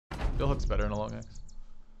Bill hook's better in a long axe.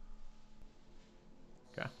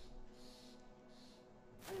 Okay.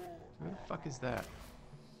 Who the fuck is that?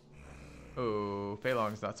 Oh, Fei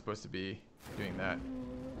Long's not supposed to be doing that.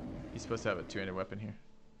 He's supposed to have a two-handed weapon here.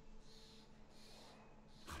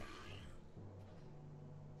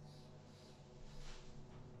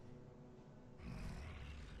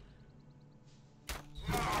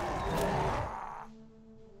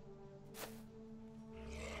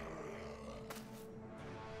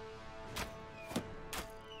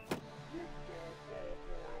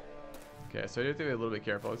 Okay, so I do have to be a little bit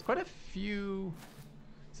careful. There's quite a few.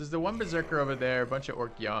 So there's the one berserker over there, a bunch of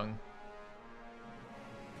orc young.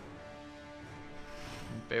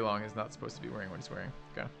 Fei Long is not supposed to be wearing what he's wearing.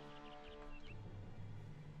 Okay.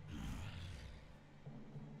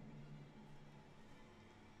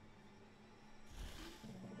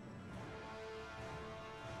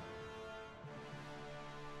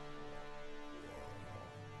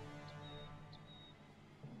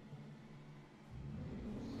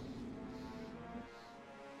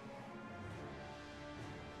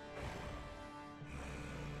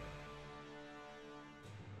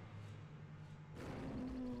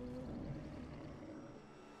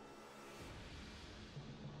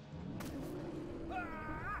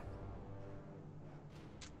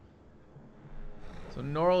 So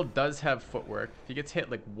Norl does have footwork. If he gets hit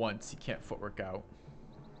like once, he can't footwork out.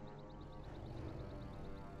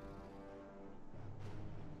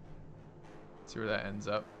 See where that ends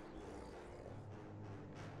up.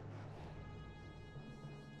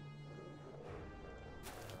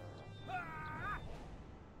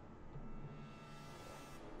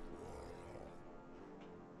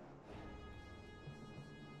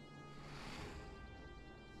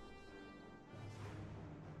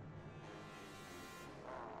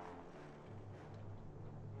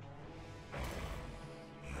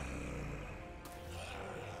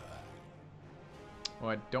 Oh,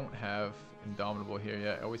 I don't have Indomitable here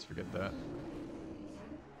yet. I always forget that.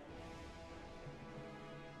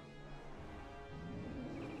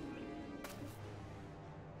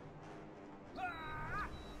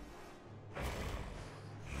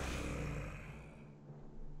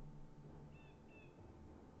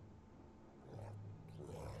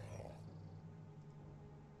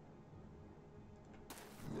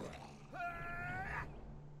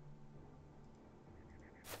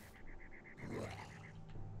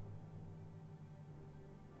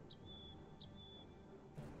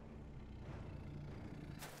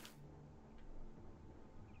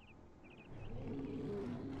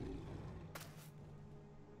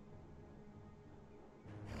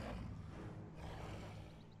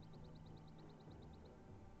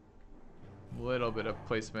 Little bit of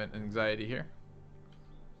placement anxiety here.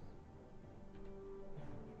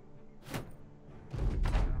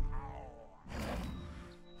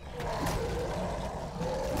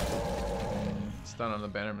 Stun on the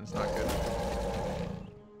Bannerman's not good.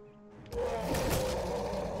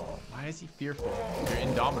 Why is he fearful? You're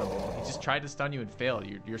indomitable. He just tried to stun you and failed.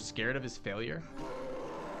 You're scared of his failure?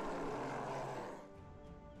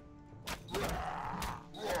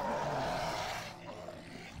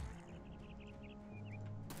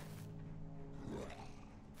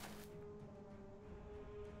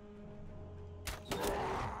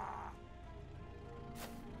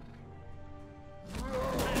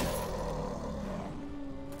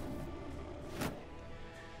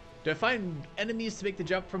 Do I find enemies to make the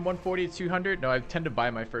jump from 140 to 200? No, I tend to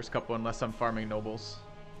buy my first couple unless I'm farming nobles.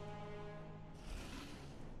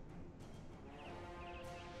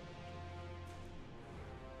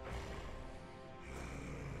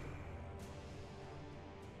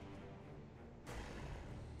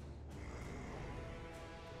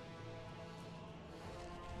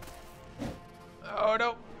 Oh,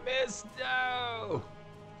 don't miss! No!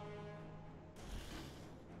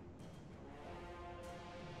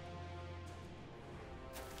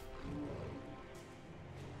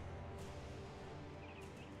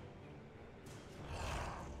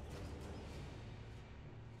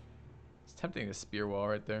 Tempting a spear wall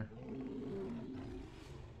right there.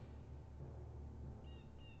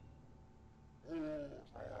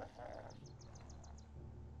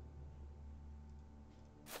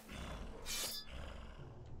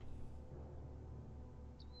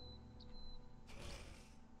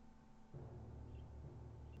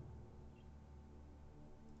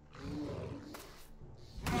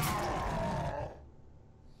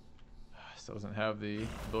 Still doesn't have the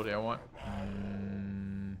ability I want.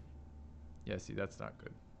 Yeah, see, that's not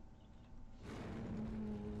good.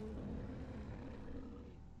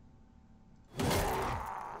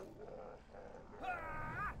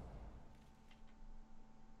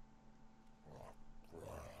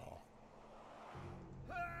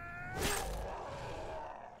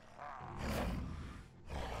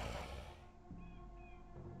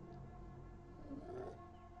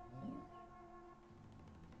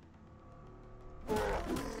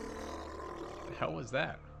 hell was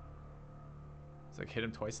that? It's like hit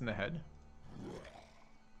him twice in the head.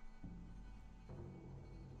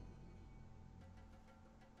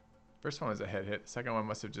 First one was a head hit. The second one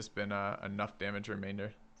must have just been enough damage remainder. I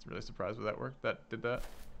was really surprised with that work. That did that.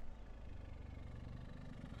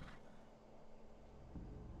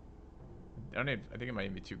 I think it might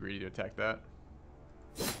even be too greedy to attack that.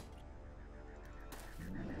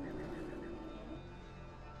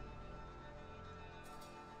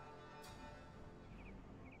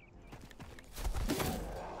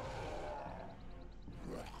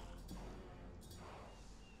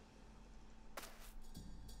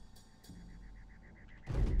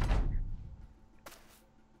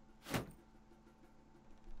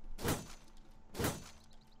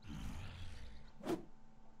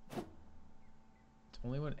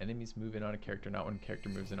 Only when enemies move in on a character, not when character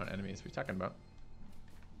moves in on enemies. What are you talking about?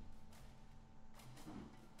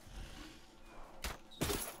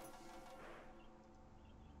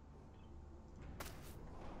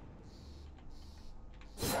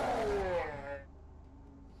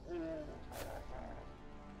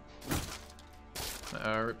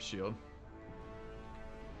 Rip shield.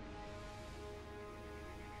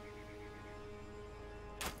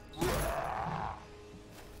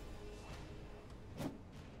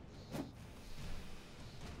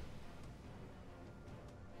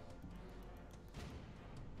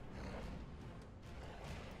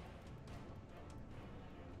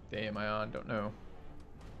 Day am I on? Don't know.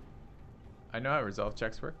 I know how resolve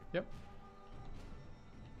checks work. Yep.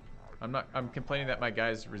 I'm complaining that my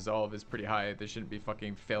guy's resolve is pretty high. They shouldn't be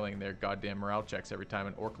fucking failing their goddamn morale checks every time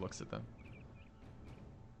an orc looks at them.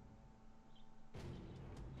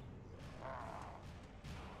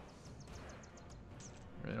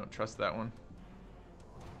 Really don't trust that one.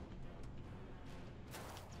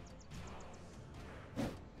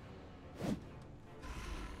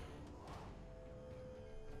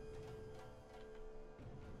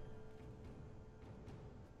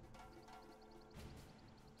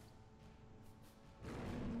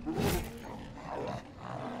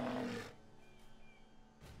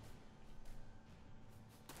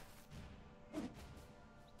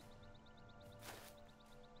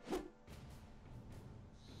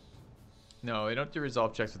 No, they don't do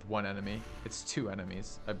resolve checks with one enemy. It's two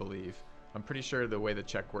enemies, I believe. I'm pretty sure the way the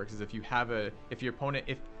check works is if your opponent,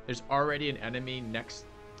 if there's already an enemy next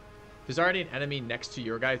to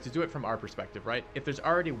your guy, to do it from our perspective, right? If there's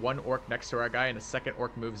already one orc next to our guy and a second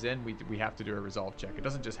orc moves in, we have to do a resolve check. It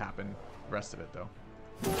doesn't just happen the rest of it, though.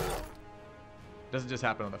 It doesn't just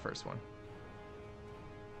happen on the first one.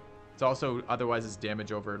 It's also, otherwise it's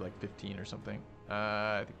damage over like 15 or something.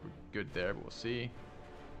 I think we're good there, but we'll see.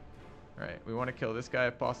 Alright, we want to kill this guy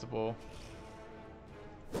if possible.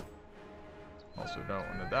 Also don't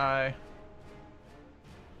want to die.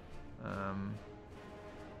 I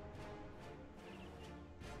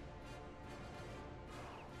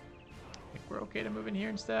think we're okay to move in here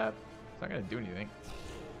and stab. It's not going to do anything.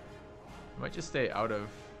 I might just stay out of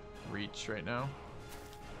reach right now.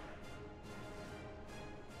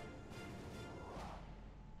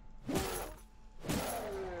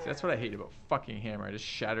 See, that's what I hate about fucking hammer. I just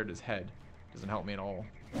shattered his head. Doesn't help me at all.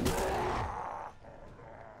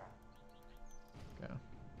 Okay.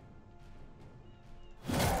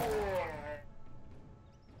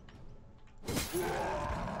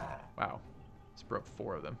 Wow. Just broke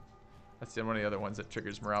 4 of them. That's one of the other ones that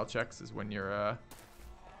triggers morale checks, is when you're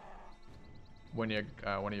one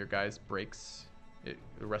of your guys breaks,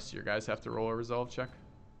 the rest of your guys have to roll a resolve check.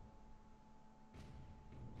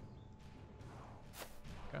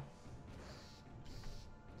 Okay.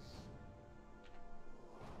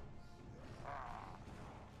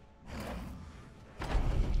 I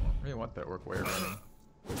really want that orc warrior running.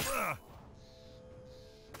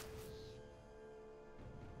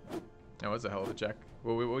 That was a hell of a check.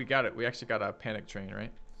 Well, we got it. We actually got a panic train,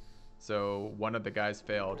 right? So one of the guys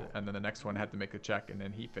failed, and then the next one had to make the check, and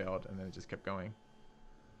then he failed, and then it just kept going.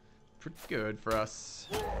 Pretty good for us.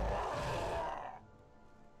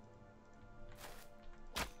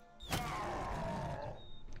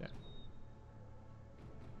 Okay.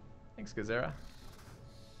 Thanks, Gazera.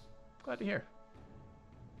 Glad to hear.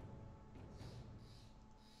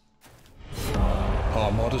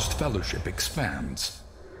 Our modest fellowship expands.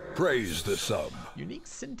 Praise the sub. Unique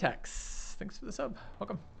syntax. Thanks for the sub.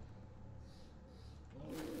 Welcome.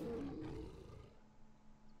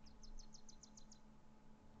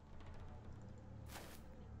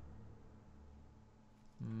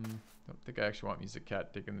 Don't think I actually want Music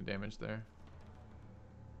Cat taking the damage there.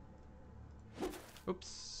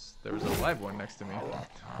 Oops. There was a live one next to me.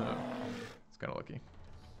 It's kind of lucky.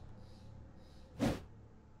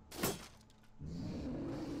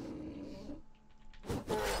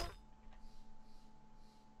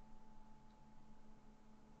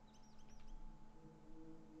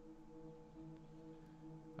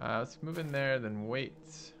 Let's move in there, then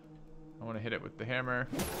wait. I want to hit it with the hammer.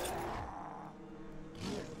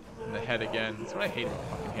 And the head again. That's what I hate about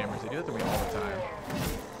fucking hammers. They do that to me all the time.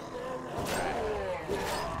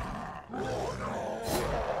 Alright.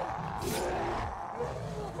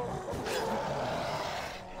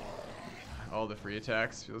 All the free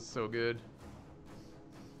attacks. Feels so good.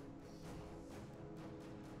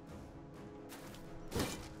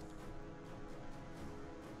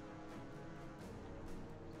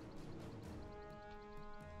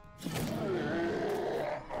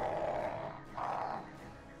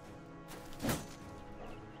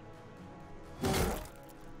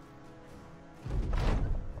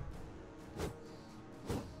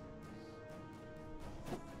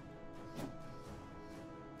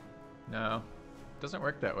 No, doesn't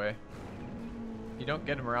work that way. You don't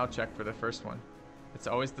get a morale check for the first one. It's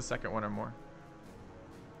always the second one or more.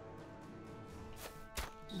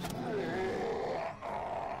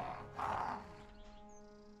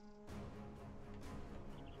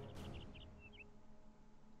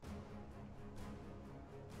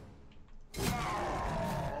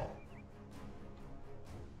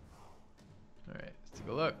 All right, let's take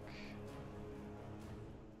a look.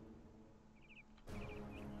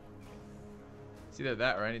 It's either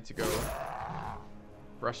that or I need to go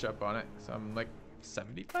brush up on it. So I'm like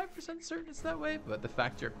 75% certain it's that way, but the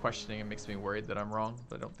fact you're questioning it makes me worried that I'm wrong,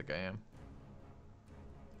 but I don't think I am.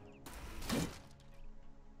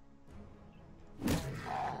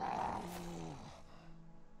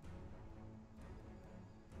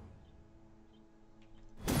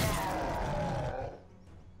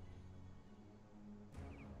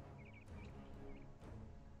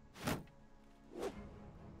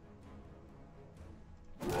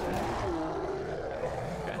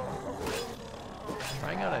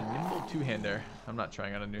 Two-hander. I'm not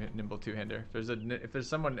trying out a new nimble two-hander. If there's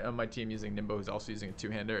someone on my team using nimble who's also using a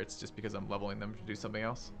two-hander, it's just because I'm leveling them to do something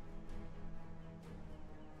else.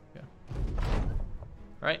 Yeah.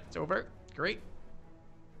 All right, it's over. Great.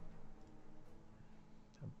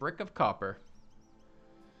 A brick of copper.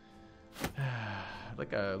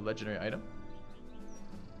 Like a legendary item.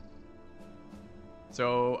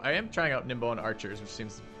 So I am trying out nimble on archers, which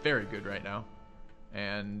seems very good right now,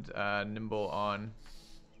 and nimble on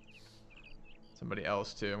somebody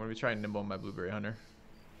else too. I'm gonna be trying nimble on my blueberry hunter.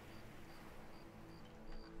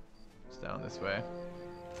 It's down this way.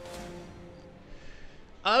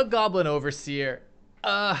 A goblin overseer.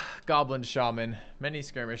 Goblin shaman. Many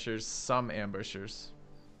skirmishers, some ambushers.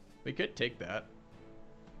 We could take that.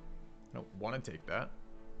 I don't want to take that.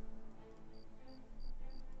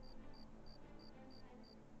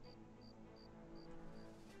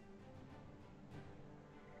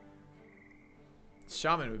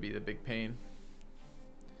 Shaman would be the big pain.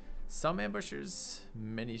 Some ambushers,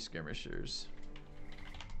 many skirmishers.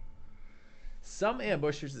 Some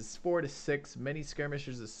ambushers is 4 to 6, many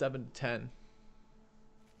skirmishers is 7 to 10.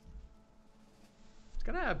 It's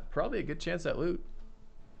gonna have probably a good chance at loot.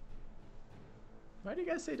 Why do you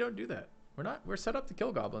guys say don't do that? We're set up to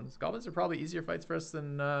kill goblins. Goblins are probably easier fights for us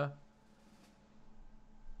than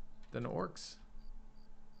orcs.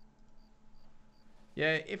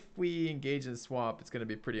 Yeah, if we engage in the swamp, it's gonna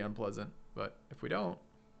be pretty unpleasant. But if we don't,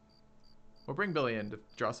 we'll bring Billy in to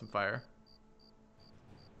draw some fire.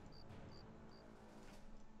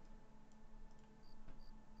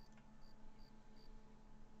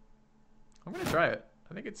 I'm gonna try it.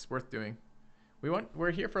 I think it's worth doing.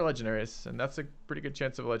 We're here for legendaries, and that's a pretty good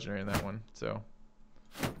chance of a legendary in that one. So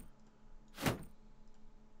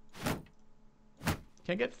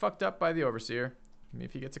can't get fucked up by the overseer. I mean,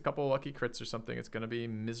 if he gets a couple lucky crits or something, it's gonna be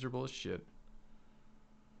miserable as shit.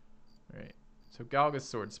 All right. So Galga's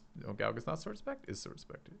sword. No, Galga's not sword spec. Is sword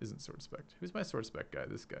spec. Isn't sword spec. Who's my sword spec guy?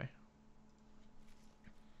 This guy.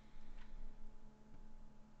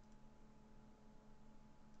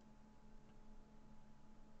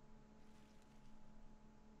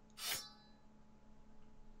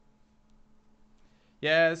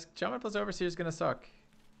 Yeah, Shaman plus Overseer is gonna suck.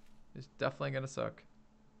 It's definitely gonna suck.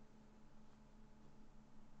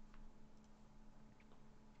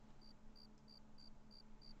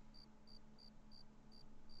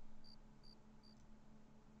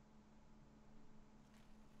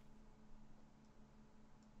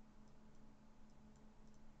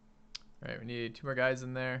 Alright, we need 2 more guys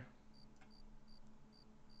in there.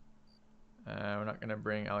 We're not gonna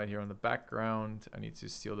bring Allied Hero in the background. I need to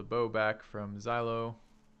steal the bow back from Xylo.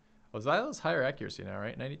 Oh, Xylo's higher accuracy now,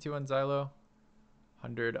 right? 92 on Xylo,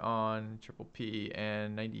 100 on Triple P,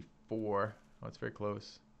 and 94. Oh, it's very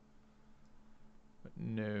close. But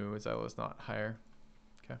no, Xylo's not higher.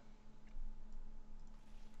 Okay.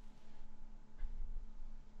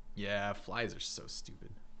 Yeah, flies are so stupid.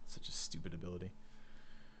 Such a stupid ability.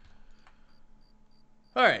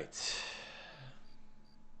 All right.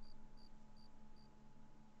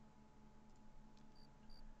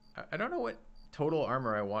 I don't know what total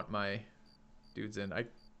armor I want my dudes in. I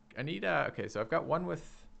need okay, so I've got one with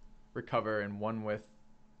recover and one with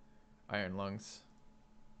iron lungs.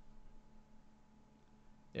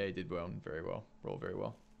 Yeah, he did well, very well. Roll very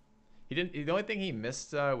well. He didn't. The only thing he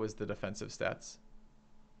missed was the defensive stats.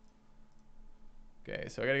 Okay,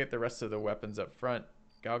 so I gotta get the rest of the weapons up front.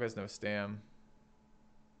 Galga's no stam.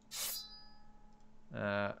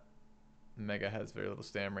 Mega has very little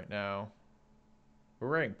stam right now. We're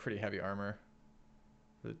wearing pretty heavy armor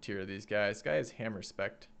for the tier of these guys. This guy has hammer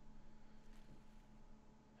spect.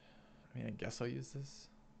 I mean, I guess I'll use this.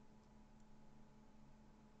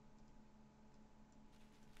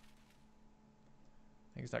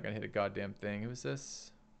 I think he's not gonna hit a goddamn thing. Who's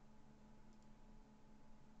this?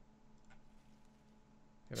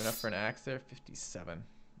 You have enough for an axe there? 57.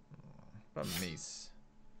 What a mace.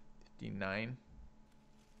 59.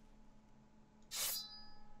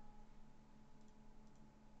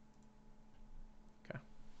 Okay.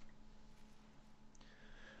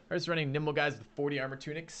 I was running nimble guys with 40 armor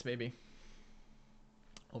tunics, maybe.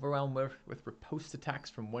 Overwhelm with riposte attacks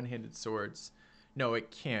from one-handed swords. No, it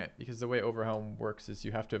can't, because the way Overwhelm works is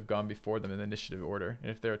you have to have gone before them in the initiative order. And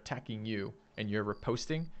if they're attacking you and you're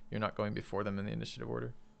riposting, you're not going before them in the initiative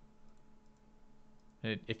order.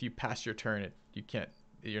 And if you pass your turn, you can't.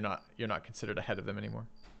 You're not considered ahead of them anymore.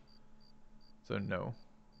 So no,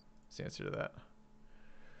 that's the answer to that.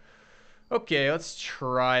 Okay, let's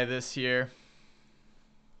try this here.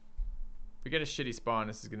 If we get a shitty spawn,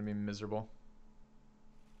 this is gonna be miserable.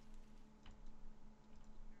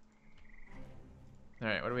 All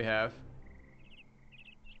right, what do we have?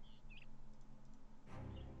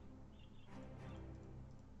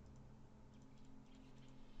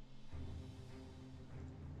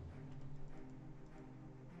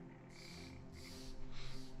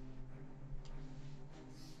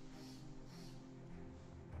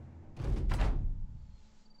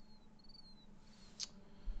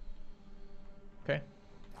 Okay.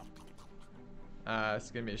 It's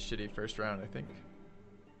gonna be a shitty first round, I think.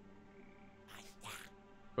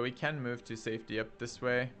 But we can move to safety up this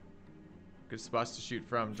way. Good spots to shoot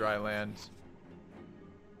from, dry land.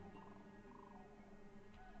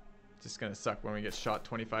 Just gonna suck when we get shot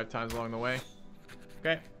 25 times along the way.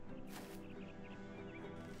 Okay.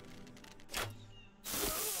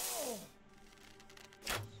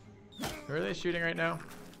 Who are they shooting right now?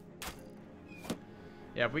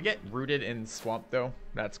 Yeah, if we get rooted in swamp though,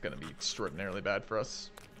 that's gonna be extraordinarily bad for us.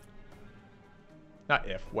 Not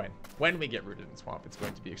if, when. When we get rooted in swamp, it's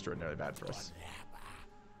going to be extraordinarily bad for us.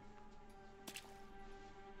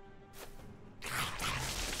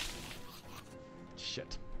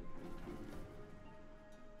 Shit.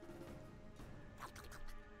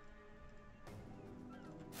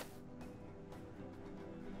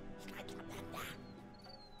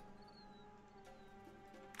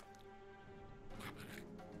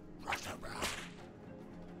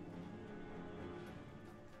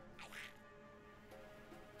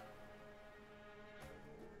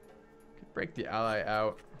 Break the ally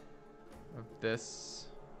out of this.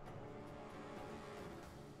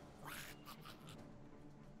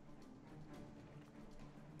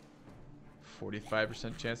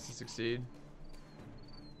 %45 chance to succeed.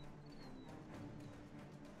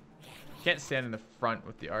 Can't stand in the front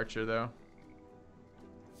with the archer though.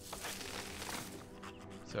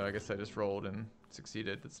 So I guess I just rolled and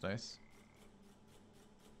succeeded. That's nice.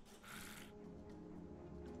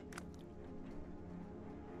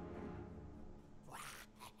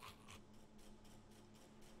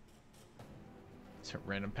 A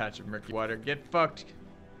random patch of murky water. Get fucked.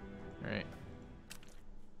 All right.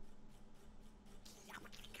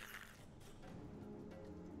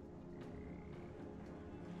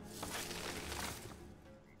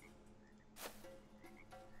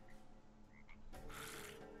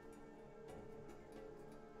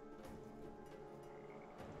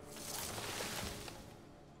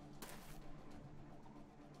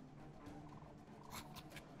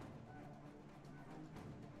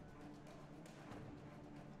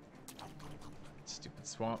 Stupid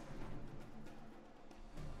swamp.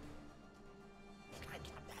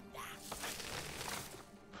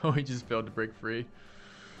 Oh, he just failed to break free.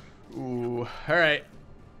 Ooh, alright.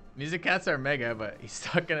 Music Cat's our mega, but he's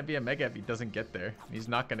not gonna be a mega if he doesn't get there. He's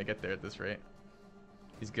not gonna get there at this rate.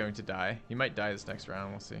 He's going to die. He might die this next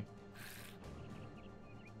round, we'll see.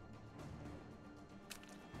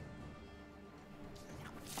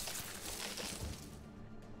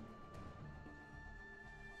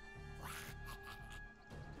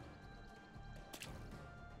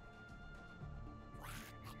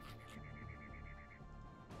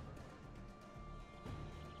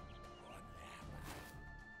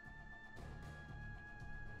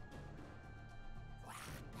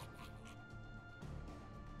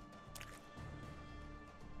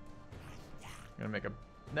 Gonna make a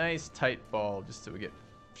nice tight ball just so we get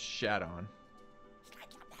shat on.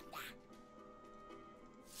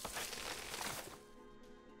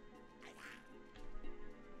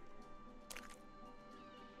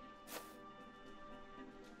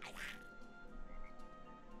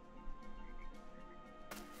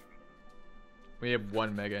 We have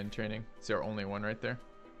 1 mega in training. It's our only one right there.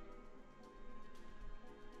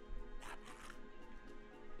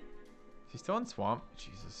 Is he still in swamp?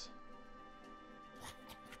 Jesus.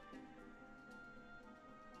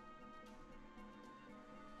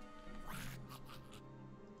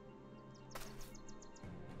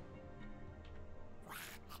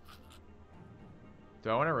 Do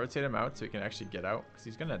I want to rotate him out so he can actually get out? Because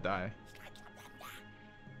he's gonna die.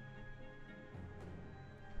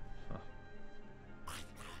 Huh.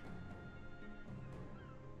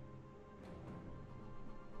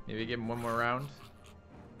 Maybe give him one more round.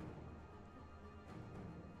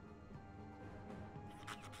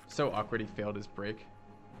 So awkward he failed his break.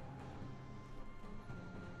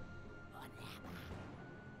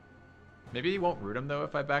 Maybe he won't root him though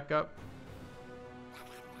if I back up.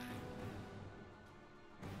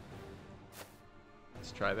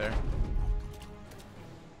 Let's try there.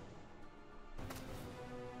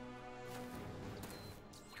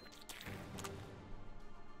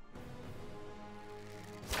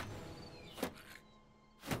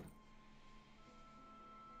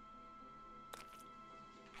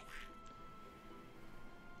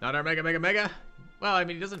 Not our mega. Well, I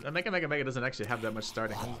mean, he doesn't. A mega doesn't actually have that much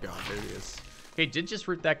starting. Oh god, there he is. Hey, did just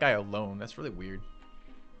root that guy alone. That's really weird.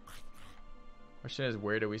 Question is,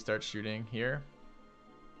 where do we start shooting? Here?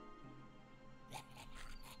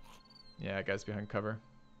 Yeah, guys behind cover.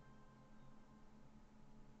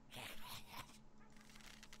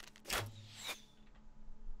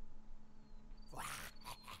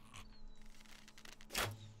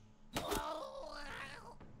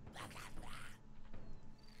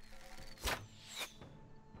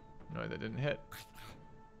 No, that didn't hit.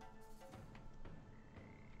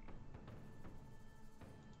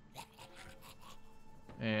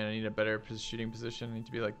 And I need a better shooting position. I need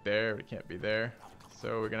to be like there, but it can't be there.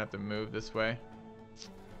 So we're gonna have to move this way.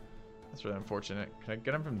 That's really unfortunate. Can I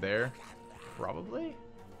get him from there? Probably?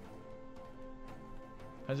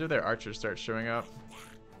 Depends if their archers start showing up.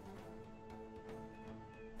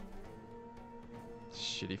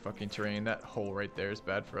 Shitty fucking terrain. That hole right there is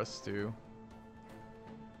bad for us too.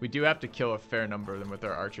 We do have to kill a fair number of them with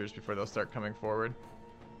our archers before they'll start coming forward.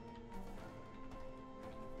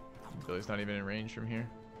 Billy's not even in range from here.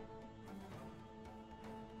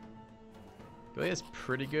 Billy has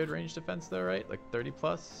pretty good range defense though, right? Like 30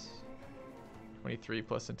 plus? 23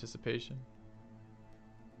 plus anticipation.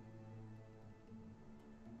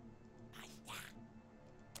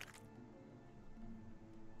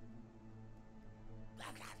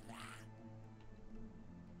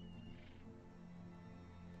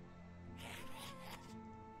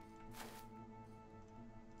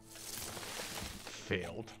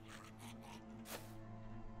 Failed.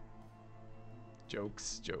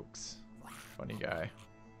 Jokes. Funny guy.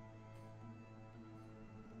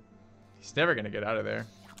 He's never gonna get out of there.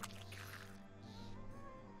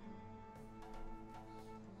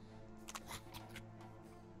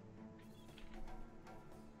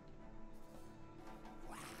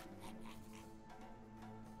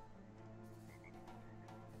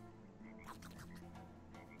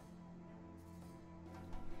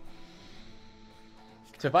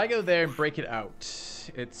 So if I go there and break it out,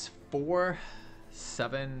 it's 4,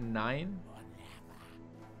 7, 9,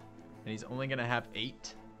 and he's only gonna have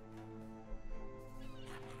 8.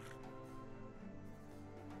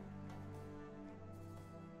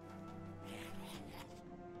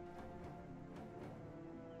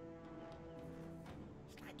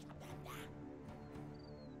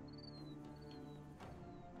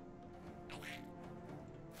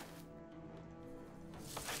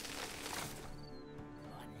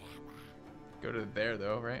 Go to there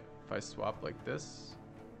though, right? If I swap like this.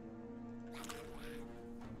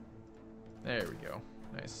 There we go.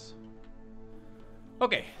 Nice.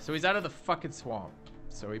 Okay, so he's out of the fucking swamp.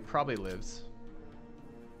 So he probably lives.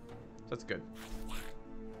 So that's good.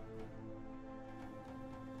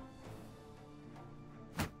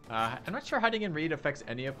 I'm not sure hiding in Reed affects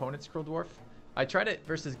any opponent's Cruel Dwarf. I tried it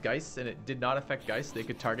versus Geist and it did not affect Geist. They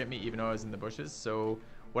could target me even though I was in the bushes. So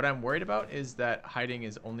what I'm worried about is that hiding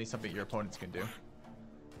is only something your opponents can do. Is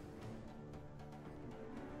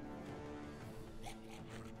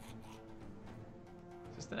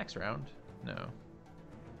this the next round? No.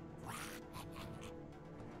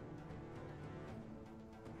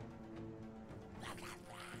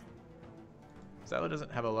 Silo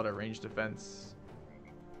doesn't have a lot of range defense.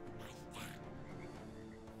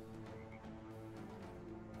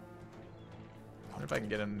 I wonder if I can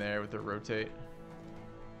get him there with a rotate.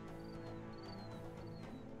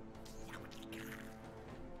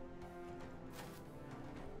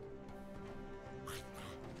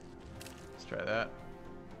 Let's try that.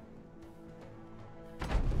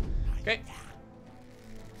 Okay.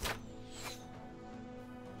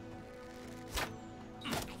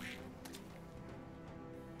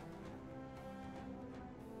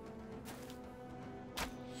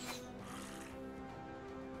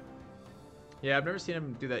 Yeah, I've never seen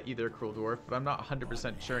him do that either, Cruel Dwarf, but I'm not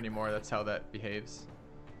 100% sure anymore that's how that behaves.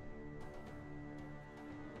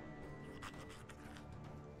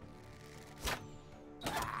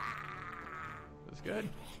 That's good.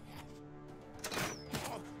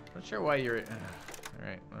 Not sure why you're...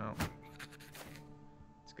 Alright, well.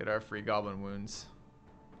 Let's get our free goblin wounds.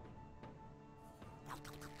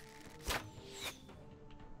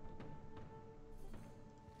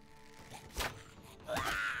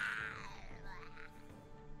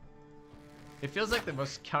 It feels like the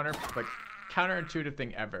most counterintuitive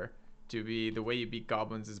thing ever to be the way you beat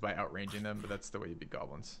goblins is by outranging them, but that's the way you beat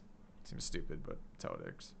goblins. Seems stupid, but that's how it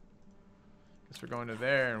works. Guess we're going to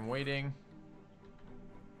there and waiting.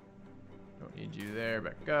 Don't need you there.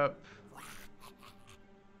 Back up.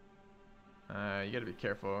 You gotta be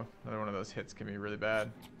careful. Another one of those hits can be really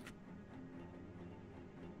bad.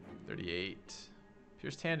 38.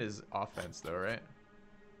 Pierced hand is offense though, right?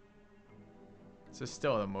 So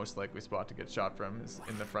still the most likely spot to get shot from is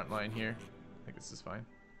in the front line here. I think this is fine.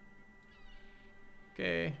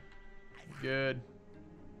 Okay, good.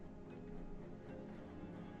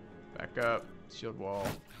 Back up, shield wall,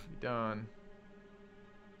 be done.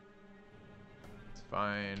 It's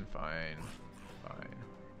fine, fine, fine.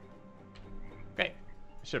 Okay,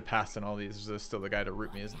 I should have passed on all these. There's still the guy to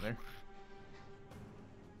root me, isn't there?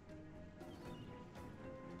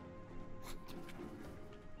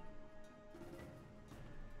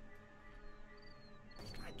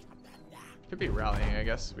 Could be rallying, I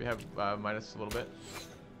guess. We have minus a little bit.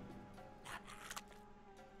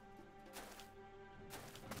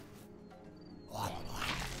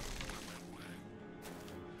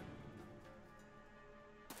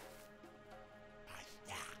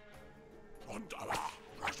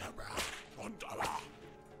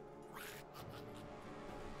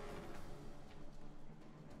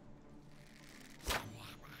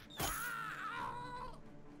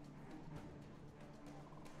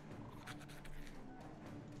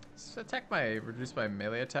 Attack my reduce my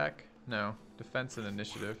melee attack? No, defense and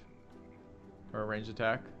initiative, or a ranged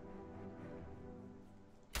attack.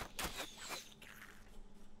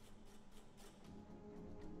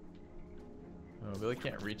 Oh, Billy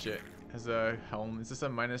can't reach it. Has a helm. Is this a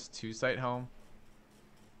 -2 sight helm?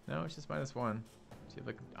 No, it's just -1. Do you have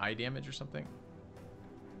like eye damage or something?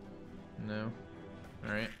 No.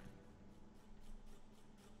 All right.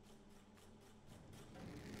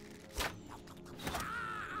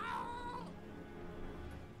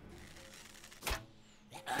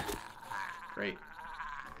 Great.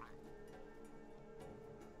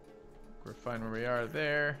 We're fine where we are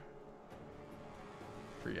there.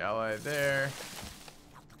 Free ally there.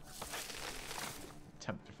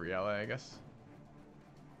 Attempt to free ally, I guess.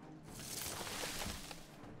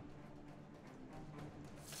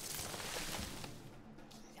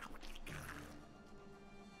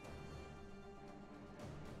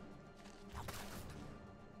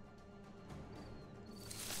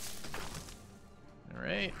 All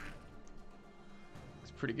right.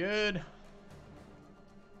 Pretty good.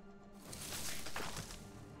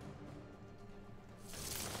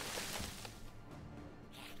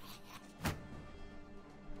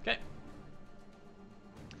 Okay.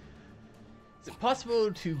 Is it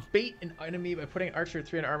possible to bait an enemy by putting archer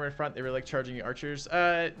 3 in armor in front? They really like charging you archers.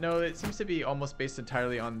 No, it seems to be almost based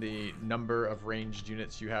entirely on the number of ranged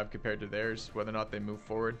units you have compared to theirs, whether or not they move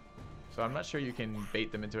forward. So I'm not sure you can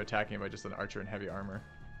bait them into attacking by just an archer in heavy armor.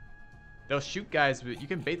 They'll shoot guys, but you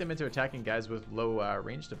can bait them into attacking guys with low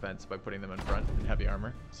range defense by putting them in front in heavy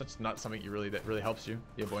armor. So it's not something that really helps you.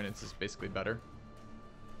 The avoidance is basically better.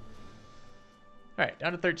 All right,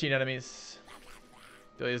 down to 13 enemies.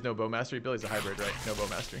 Billy has no bow mastery. Billy's a hybrid, right? No bow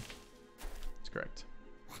mastery. That's correct.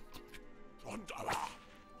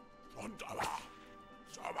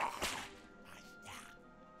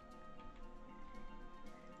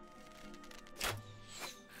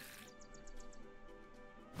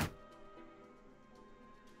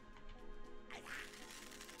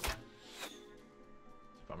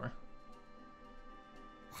 Bummer.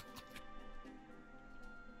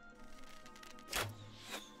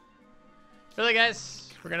 Really,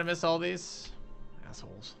 guys? We're gonna miss all these?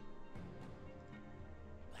 Assholes.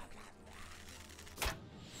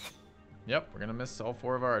 Yep, we're gonna miss all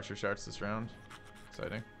 4 of our archer shots this round.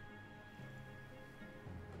 Exciting.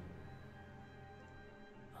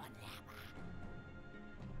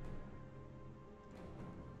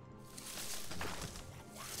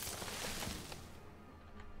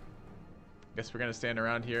 Guess we're gonna stand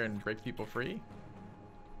around here and break people free.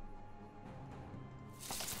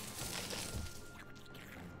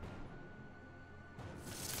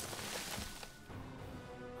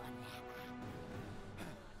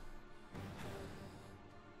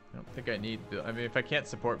 I don't think I need Bill. I mean, if I can't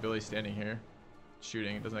support Billy standing here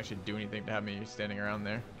shooting, it doesn't actually do anything to have me standing around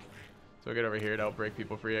there. So I'll get over here to help break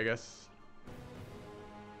people free, I guess.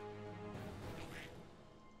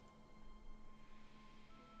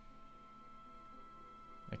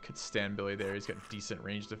 I could stand Billy there. He's got decent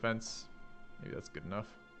range defense. Maybe that's good enough.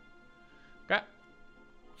 Okay.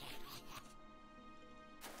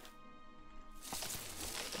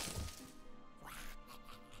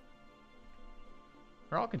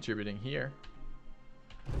 We're all contributing here.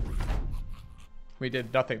 We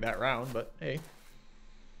did nothing that round, but hey.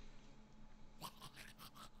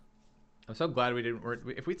 I'm so glad we didn't.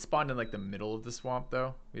 If we'd spawned in like the middle of the swamp,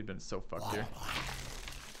 though, we'd been so fucked here.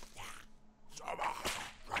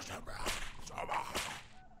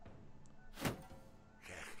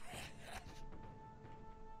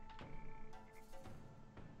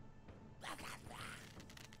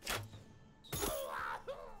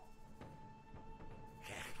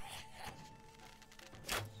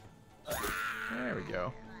 There we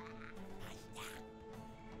go.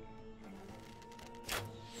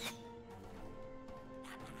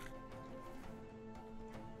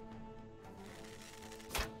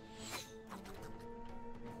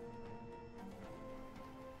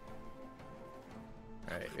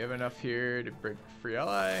 Alright, we have enough here to break free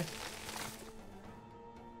ally.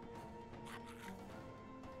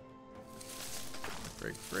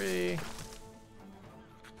 Break free.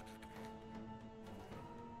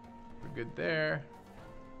 We're good there.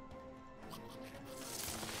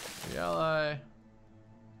 Free ally.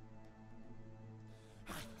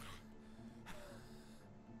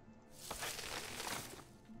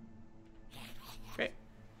 Okay.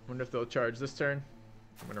 Wonder if they'll charge this turn.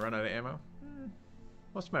 I'm gonna run out of ammo.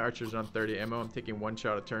 Most of my archers are on 30 ammo. I'm taking 1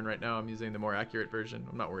 shot a turn right now. I'm using the more accurate version.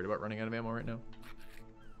 I'm not worried about running out of ammo right now.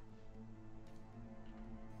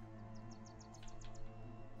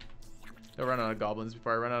 They'll run out of goblins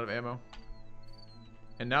before I run out of ammo.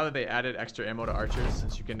 And now that they added extra ammo to archers,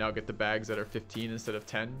 since you can now get the bags that are 15 instead of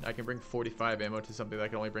 10, I can bring 45 ammo to something that I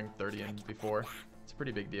can only bring 30 in before. It's a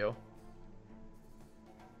pretty big deal.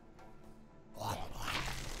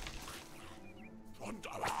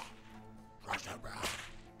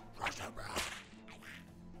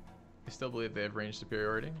 I still believe they have range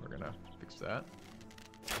superiority. We're gonna fix that.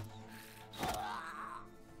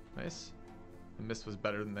 Nice. The miss was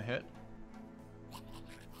better than the hit.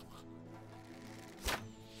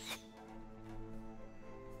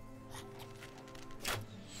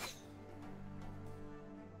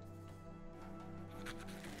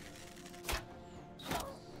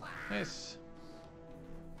 Nice.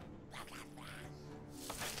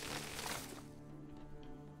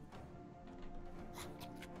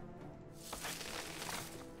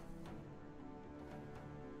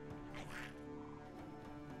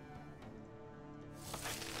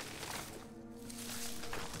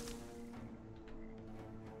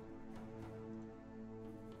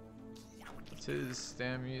 What's his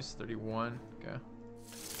stam use? 31. Okay.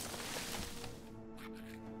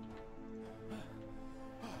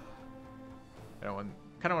 I don't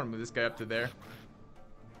kind of want to move this guy up to there.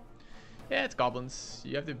 Yeah, it's goblins.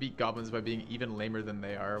 You have to beat goblins by being even lamer than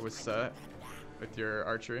they are with your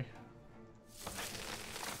archery.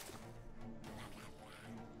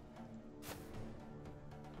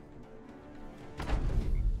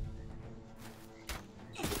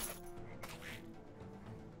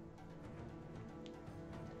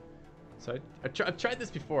 So I've tried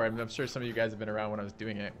this before. I'm sure some of you guys have been around when I was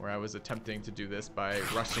doing it, where I was attempting to do this by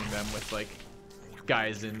rushing them with like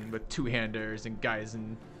guys with two-handers and guys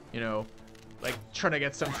in, you know, like trying to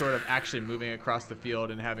get some sort of actually moving across the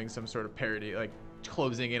field and having some sort of parity, like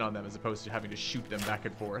closing in on them as opposed to having to shoot them back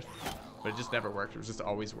and forth. But it just never worked. It was just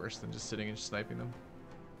always worse than just sitting and sniping them.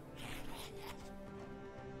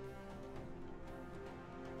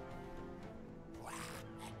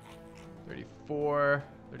 $34,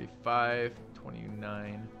 $35, $29.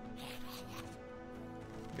 I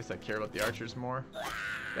guess I care about the archers more.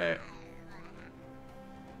 Okay.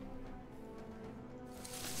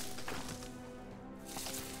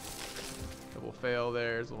 Double fail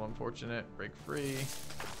there. It's a little unfortunate. Break free.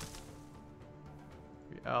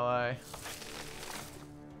 Free ally.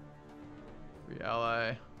 Free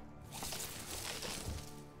ally.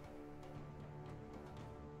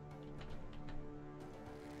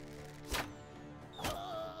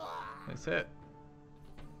 Nice hit.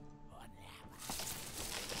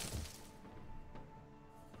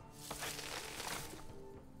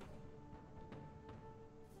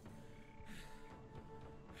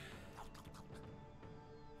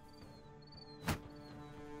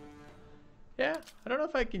 Yeah, I don't know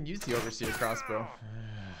if I can use the Overseer crossbow.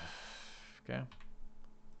 Okay.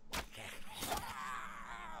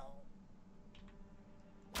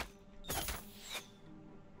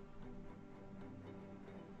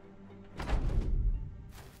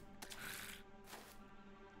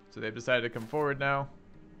 So they've decided to come forward now.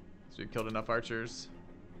 So we've killed enough archers.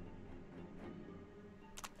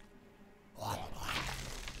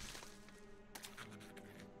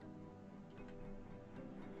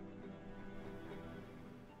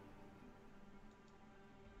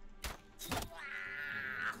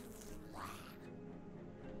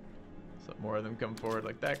 So more of them come forward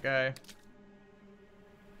like that guy.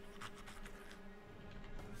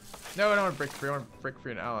 No, I don't want to break free. I want to break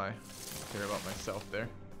free an ally. I care about myself there.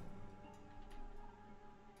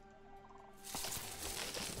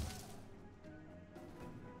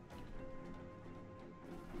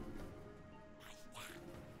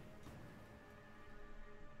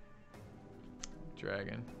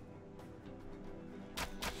 Dragon.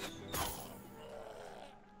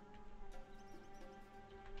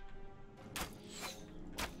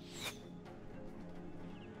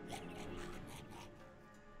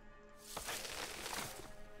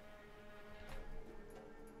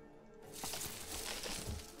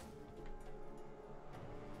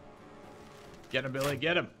 Get him, Billy,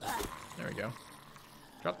 get him. There we go.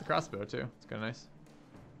 Drop the crossbow too. It's kind of nice.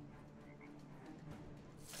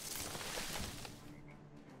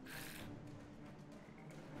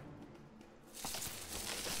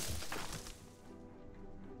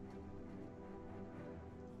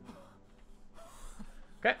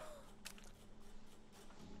 Okay.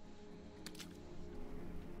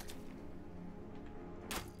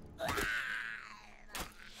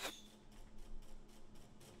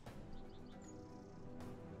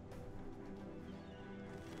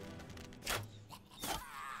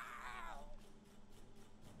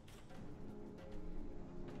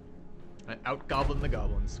 I out-goblin the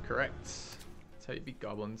goblins. Correct. That's how you beat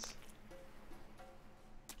goblins.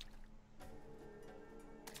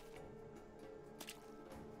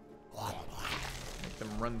 Make them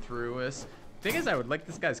run through us. Thing is, I would like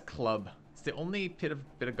this guy's club. It's the only bit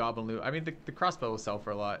of goblin loot. I mean, the crossbow will sell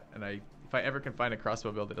for a lot, and if I ever can find a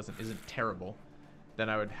crossbow build that isn't terrible, then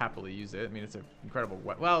I would happily use it. I mean, it's an incredible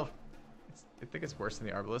weapon. Well, I think it's worse than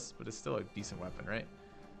the Arbalest, but it's still a decent weapon, right?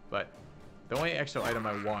 But the only extra item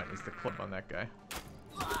I want is the club on that guy.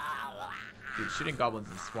 Dude, shooting goblins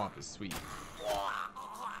in swamp is sweet.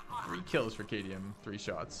 3 kills for KDM, 3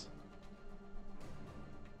 shots.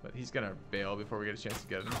 But he's gonna bail before we get a chance to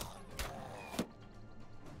get him.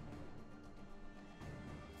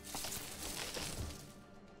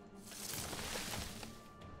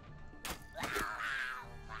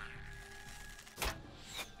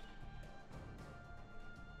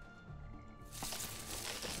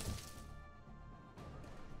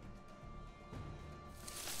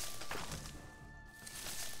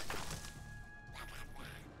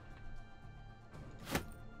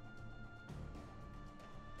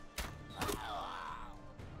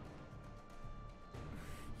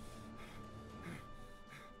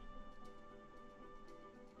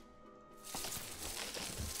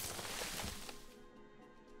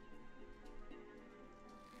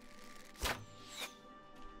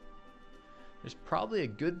 There's probably a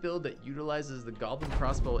good build that utilizes the Goblin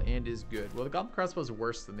Crossbow and is good. Well, the Goblin Crossbow is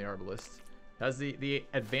worse than the Arbalest. It has the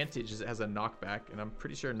advantage is it has a knockback, and I'm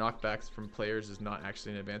pretty sure knockbacks from players is not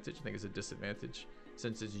actually an advantage. I think it's a disadvantage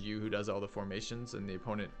since it's you who does all the formations and the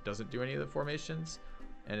opponent doesn't do any of the formations,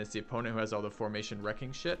 and it's the opponent who has all the formation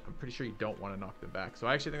wrecking shit. I'm pretty sure you don't want to knock them back. So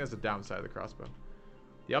I actually think that's the downside of the crossbow.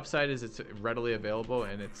 The upside is it's readily available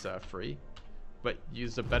and it's free. But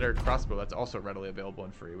use a better crossbow that's also readily available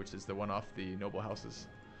and free, which is the one off the noble houses.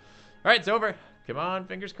 All right, it's over. Come on,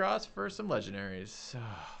 fingers crossed for some legendaries. Oh,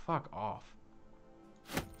 fuck off.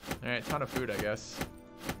 All right, ton of food, I guess.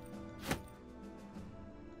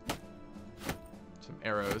 Some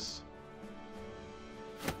arrows.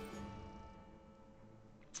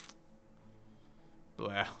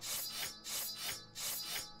 Blah.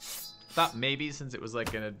 Thought maybe since it was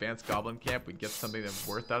like an advanced goblin camp, we'd get something of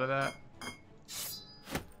worth out of that.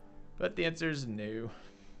 But the answer is no.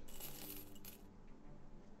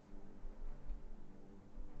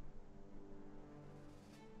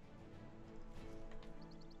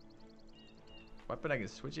 Weapon I can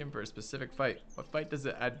switch in for a specific fight. What fight does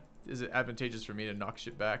it add? Is it advantageous for me to knock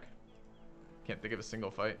shit back? Can't think of a single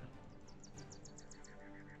fight.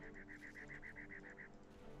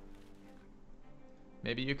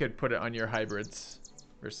 Maybe you could put it on your hybrids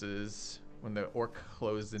versus when the orc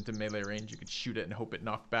closed into melee range, you could shoot it and hope it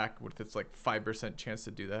knocked back with its like 5% chance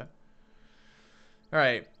to do that. All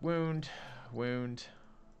right, wound.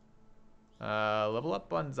 Level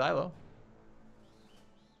up on Xylo.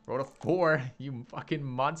 Rolled a 4. You fucking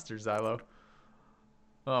monster, Xylo.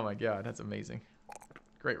 Oh my god, that's amazing.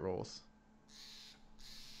 Great rolls.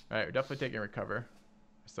 Alright, we're definitely taking recover.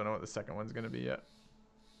 I still don't know what the second one's gonna be yet.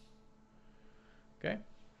 Okay.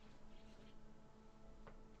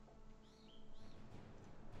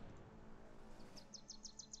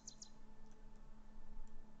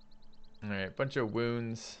 Alright, bunch of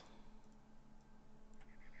wounds.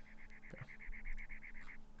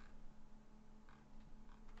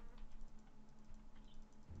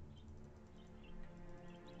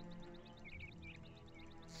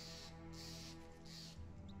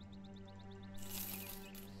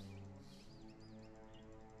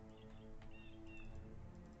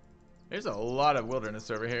 There's a lot of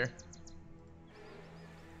wilderness over here.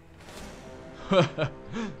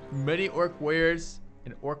 Many orc warriors,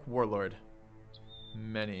 an orc warlord.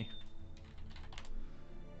 Many.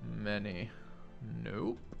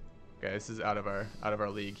 Nope. Okay, this is out of our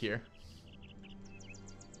league here.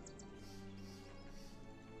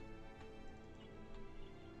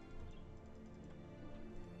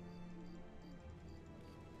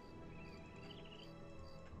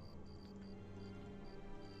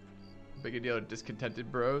 Big a deal of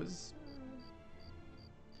discontented bros.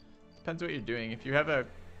 Depends what you're doing. If you have a...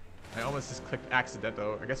 I almost just clicked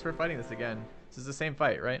accidental. I guess we're fighting this again. This is the same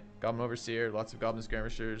fight, right? Goblin Overseer, lots of Goblin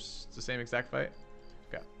Skirmishers. It's the same exact fight?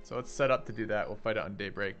 Okay, so let's set up to do that. We'll fight it on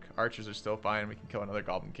Daybreak. Archers are still fine. We can kill another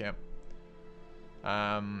Goblin camp.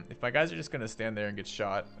 If my guys are just going to stand there and get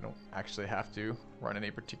shot, I don't actually have to run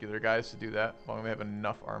any particular guys to do that, as long as they have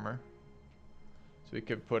enough armor. So we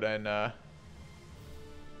could put in...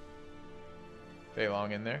 Fei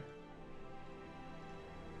Long in there.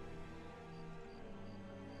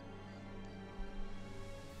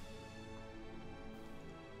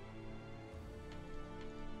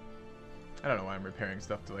 I don't know why I'm repairing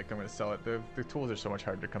stuff to like I'm gonna sell it. The tools are so much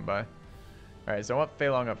harder to come by. Alright, so I want Fei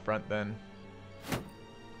Long up front then.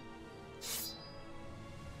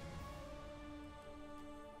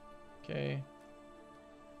 Okay.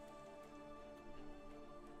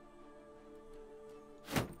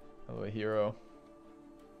 Hello, hero.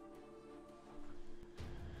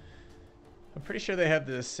 I'm pretty sure they have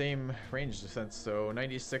the same range defense, so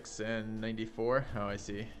 96 and 94. Oh, I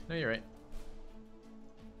see. No, you're right.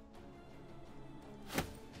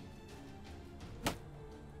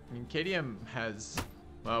 I mean, KDM has...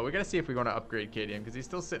 Well, we gotta see if we want to upgrade KDM, because he's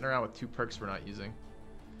still sitting around with 2 perks we're not using.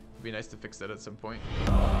 It'd be nice to fix that at some point.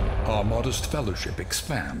 Our modest fellowship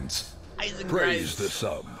expands. Praise the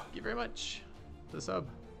sub. Thank you very much. The sub.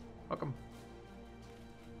 Welcome.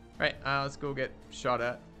 Alright, let's go get shot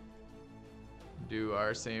at. Do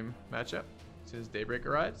our same matchup as soon as Daybreak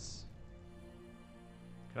arrives.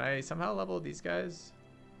 Can I somehow level these guys?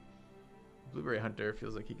 Blueberry Hunter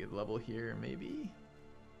feels like he could level here, maybe?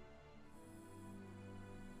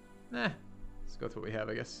 Nah, let's go with what we have,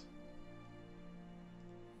 I guess.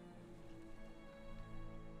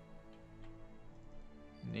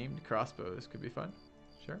 Named crossbows could be fun.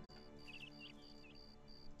 Sure.